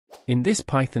In this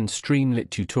Python Streamlit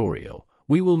tutorial,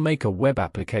 we will make a web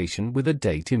application with a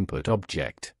date input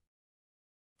object.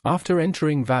 After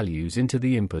entering values into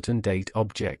the input and date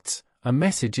objects, a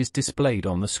message is displayed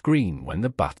on the screen when the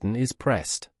button is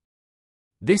pressed.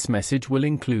 This message will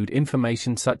include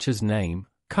information such as name,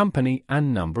 company,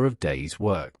 and number of days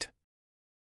worked.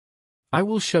 I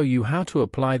will show you how to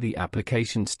apply the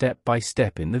application step by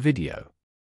step in the video.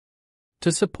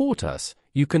 To support us,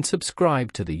 you can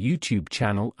subscribe to the YouTube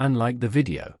channel and like the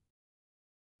video.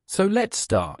 So let's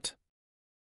start.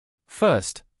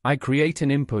 First, I create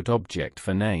an input object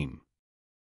for name.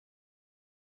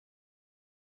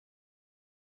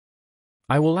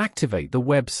 I will activate the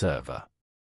web server.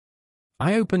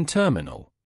 I open terminal.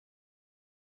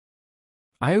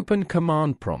 I open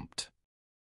command prompt.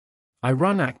 I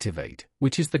run activate,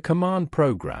 which is the command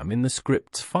program in the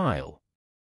scripts file.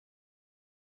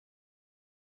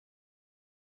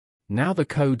 Now the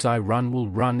codes I run will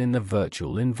run in the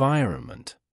virtual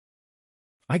environment.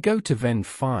 I go to Venv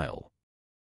file.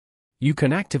 You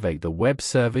can activate the web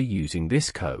server using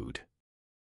this code.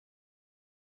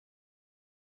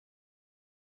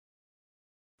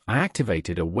 I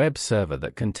activated a web server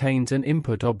that contains an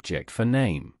input object for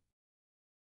name.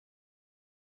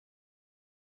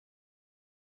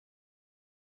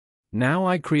 Now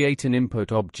I create an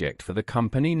input object for the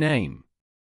company name.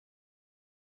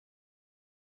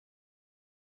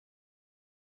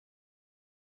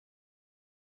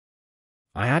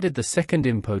 I added the second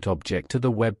input object to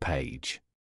the web page.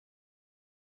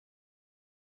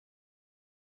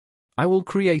 I will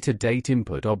create a date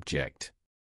input object.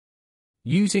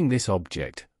 Using this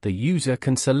object, the user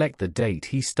can select the date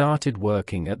he started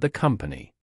working at the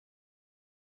company.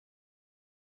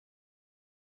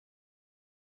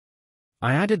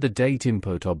 I added the date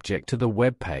input object to the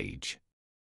web page.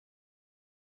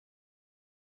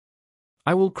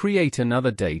 I will create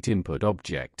another date input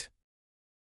object.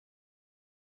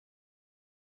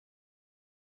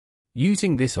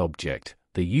 Using this object,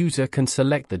 the user can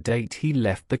select the date he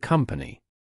left the company.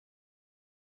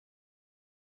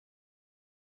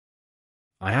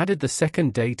 I added the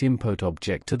second date input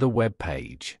object to the web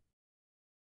page.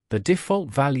 The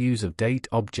default values of date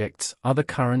objects are the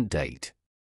current date.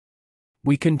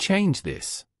 We can change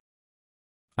this.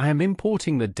 I am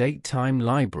importing the datetime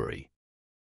library.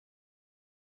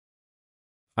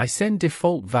 I send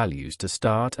default values to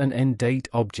start and end date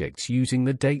objects using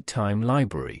the datetime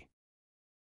library.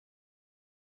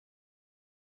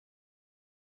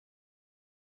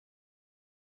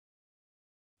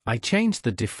 I change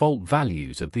the default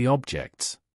values of the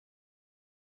objects.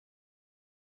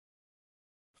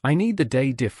 I need the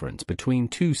day difference between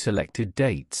two selected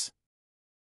dates.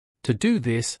 To do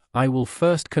this, I will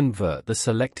first convert the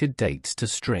selected dates to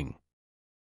string.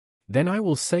 Then I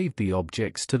will save the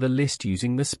objects to the list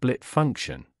using the split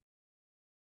function.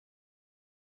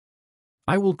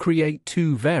 I will create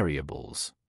two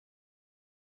variables.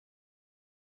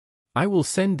 I will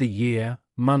send the year,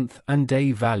 month, and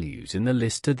day values in the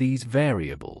list to these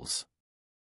variables.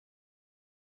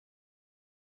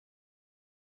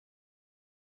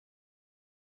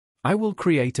 I will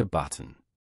create a button.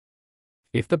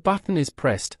 If the button is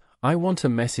pressed, I want a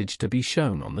message to be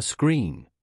shown on the screen.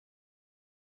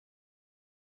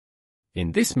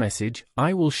 In this message,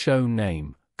 I will show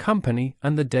name, company,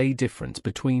 and the day difference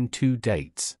between two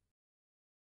dates.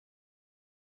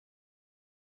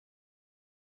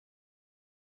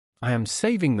 I am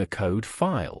saving the code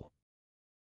file.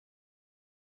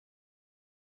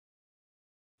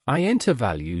 I enter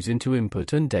values into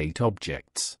input and date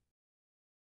objects.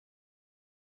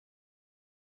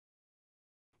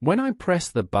 When I press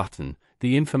the button,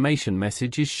 the information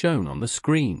message is shown on the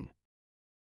screen.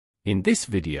 In this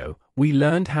video, we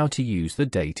learned how to use the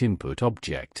date input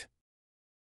object.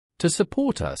 To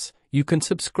support us, you can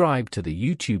subscribe to the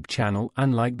YouTube channel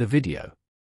and like the video.